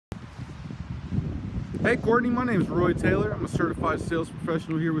Hey Courtney, my name is Roy Taylor. I'm a certified sales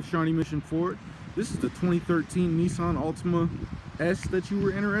professional here with Shawnee Mission Ford. This is the 2013 Nissan Altima S that you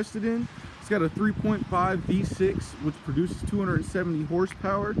were interested in. It's got a 3.5 V6 which produces 270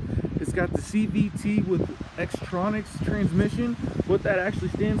 horsepower. It's got the CVT with Xtronic transmission. What that actually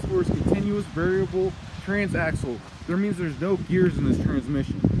stands for is continuous variable transaxle. That means there's no gears in this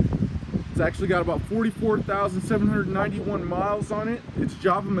transmission. It's actually got about 44,791 miles on it. It's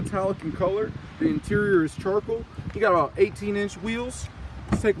Java metallic in color. The interior is charcoal. You got about 18-inch wheels.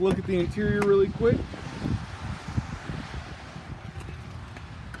 Let's take a look at the interior really quick.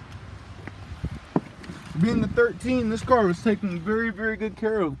 Being the 13, this car was taken very, very good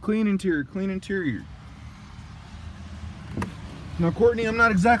care of. Clean interior, clean interior. Now Courtney, I'm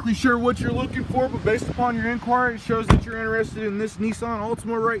not exactly sure what you're looking for, but based upon your inquiry, it shows that you're interested in this Nissan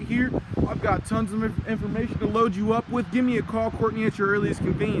Altima right here. I've got tons of information to load you up with. Give me a call, Courtney, at your earliest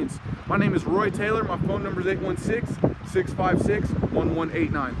convenience. My name is Roy Taylor. My phone number is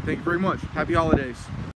 816-656-1189. Thank you very much. Happy holidays.